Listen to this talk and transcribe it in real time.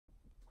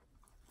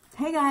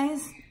Hey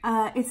guys,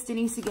 it's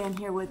Denise again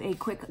here with a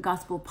quick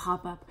gospel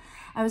pop-up.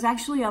 I was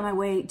actually on my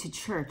way to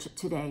church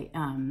today.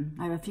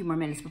 I have a few more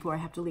minutes before I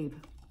have to leave.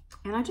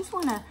 And I just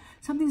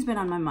something's been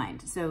on my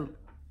mind. So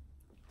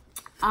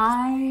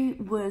I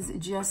was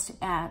just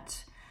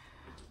at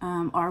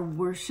our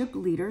worship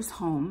leader's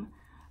home,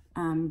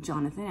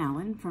 Jonathan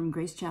Allen from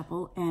Grace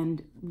Chapel,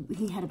 and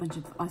he had a bunch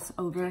of us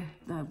over,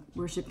 the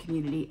worship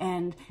community,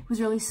 and it was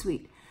really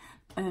sweet.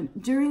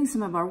 During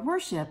some of our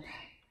worship,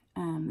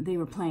 they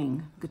were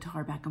playing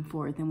guitar back and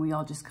forth, and we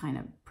all just kind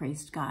of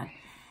praised God.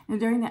 And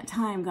during that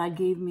time, God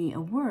gave me a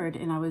word,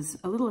 and I was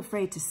a little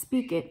afraid to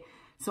speak it,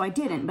 so I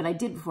didn't, but I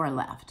did before I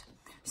left.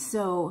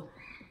 So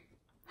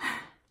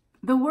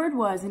the word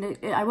was, and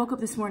I woke up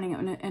this morning,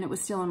 and it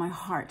was still in my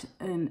heart,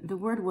 and the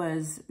word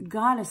was,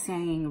 God is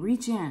saying,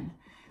 reach in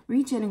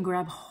and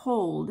grab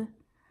hold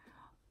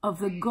of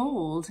the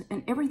gold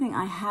and everything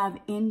I have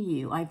in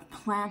you, I've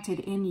planted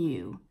in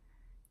you,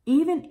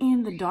 even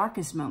in the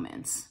darkest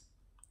moments.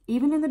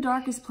 Even in the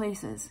darkest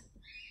places,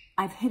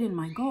 I've hidden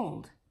my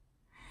gold.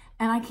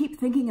 And I keep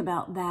thinking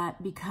about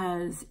that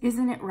because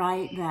isn't it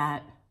right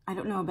that, I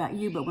don't know about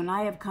you, but when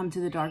I have come to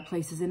the dark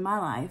places in my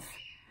life,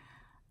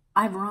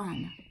 I've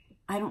run.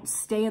 I don't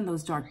stay in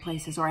those dark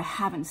places, or I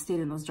haven't stayed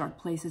in those dark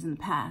places in the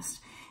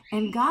past.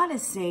 And God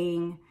is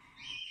saying,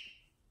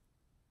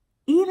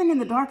 even in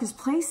the darkest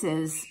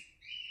places,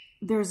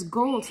 there's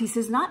gold. He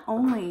says, not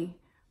only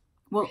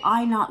will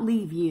I not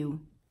leave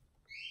you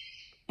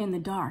in the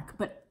dark,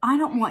 but I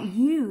don't want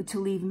you to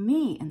leave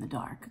me in the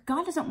dark.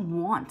 God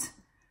doesn't want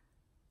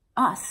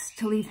us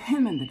to leave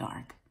him in the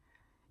dark.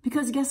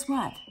 Because guess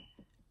what?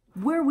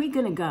 Where are we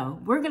going to go?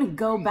 We're going to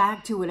go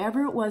back to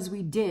whatever it was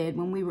we did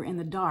when we were in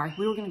the dark.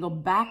 We were going to go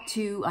back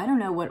to, I don't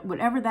know,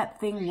 whatever that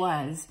thing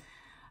was.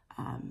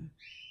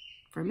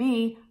 For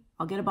me,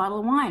 I'll get a bottle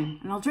of wine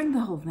and I'll drink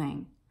the whole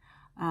thing.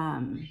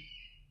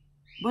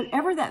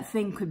 Whatever that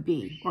thing could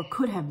be or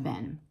could have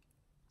been.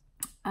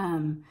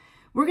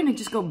 We're going to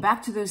just go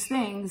back to those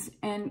things,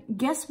 and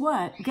guess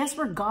what? Guess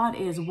where God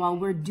is while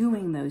we're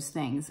doing those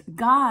things?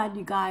 God,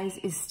 you guys,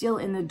 is still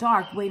in the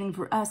dark waiting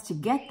for us to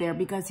get there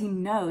because he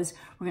knows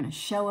we're going to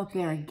show up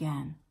there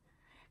again.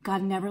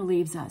 God never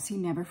leaves us. He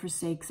never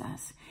forsakes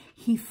us.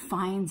 He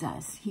finds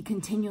us. He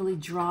continually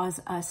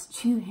draws us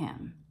to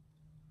him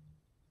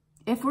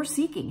if we're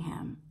seeking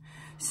him.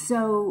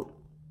 So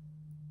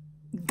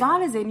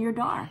God is in your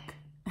dark.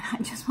 I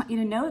just want you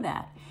to know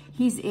that.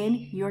 He's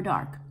in your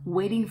dark,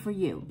 waiting for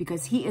you,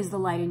 because he is the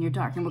light in your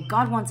dark. And what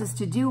God wants us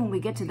to do when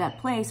we get to that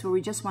place where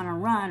we just want to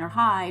run or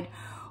hide,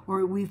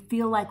 or we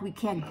feel like we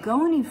can't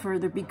go any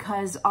further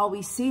because all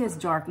we see is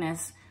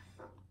darkness,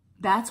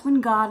 that's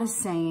when God is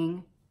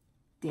saying,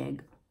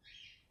 dig,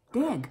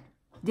 dig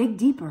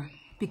deeper.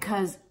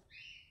 Because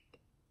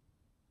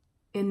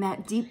in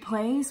that deep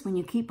place, when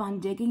you keep on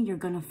digging, you're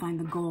going to find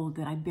the gold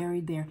that I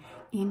buried there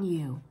in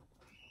you.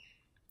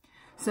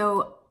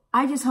 So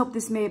I just hope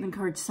this may have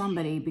encouraged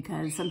somebody,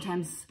 because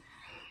sometimes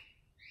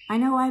I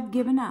know I've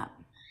given up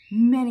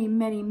many,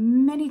 many,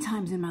 many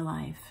times in my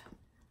life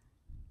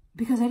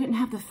because I didn't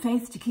have the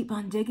faith to keep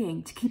on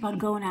digging, to keep on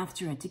going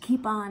after it, to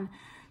keep on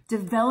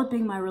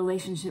developing my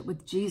relationship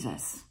with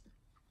Jesus.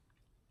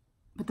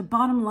 But the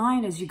bottom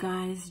line is, you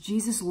guys,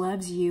 Jesus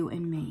loves you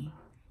and me.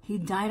 He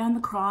died on the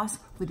cross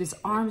with his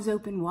arms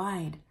open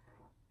wide,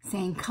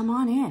 saying, come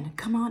on in,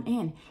 come on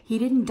in. He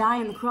didn't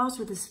die on the cross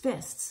with his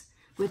fists,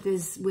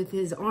 with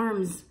his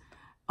arms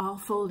all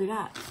folded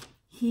up.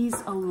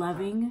 He's a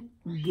loving,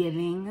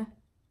 giving,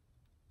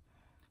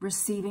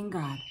 receiving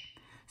God.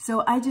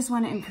 So I just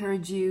want to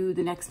encourage you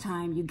the next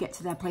time you get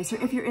to that place, or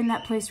if you're in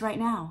that place right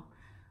now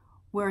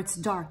where it's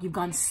dark, you've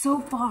gone so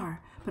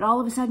far, but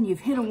all of a sudden you've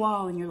hit a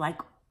wall and you're like,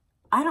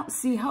 I don't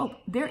see hope.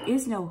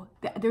 There's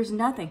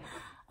nothing.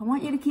 I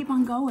want you to keep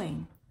on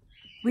going.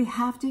 We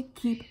have to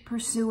keep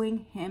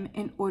pursuing him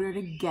in order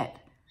to get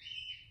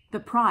the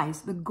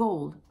prize, the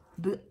gold,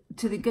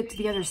 to get to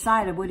the other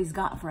side of what he's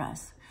got for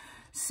us.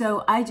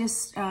 So I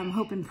just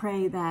hope and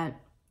pray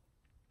that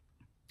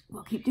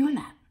we'll keep doing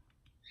that.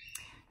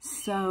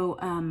 So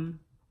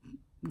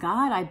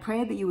God, I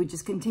pray that you would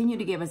just continue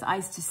to give us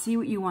eyes to see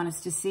what you want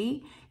us to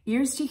see,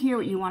 ears to hear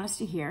what you want us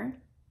to hear,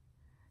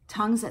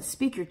 tongues that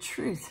speak your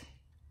truth,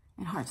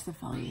 and hearts that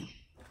follow you.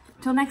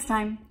 Until next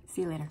time,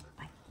 see you later.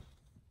 Bye.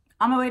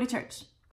 On my way to church.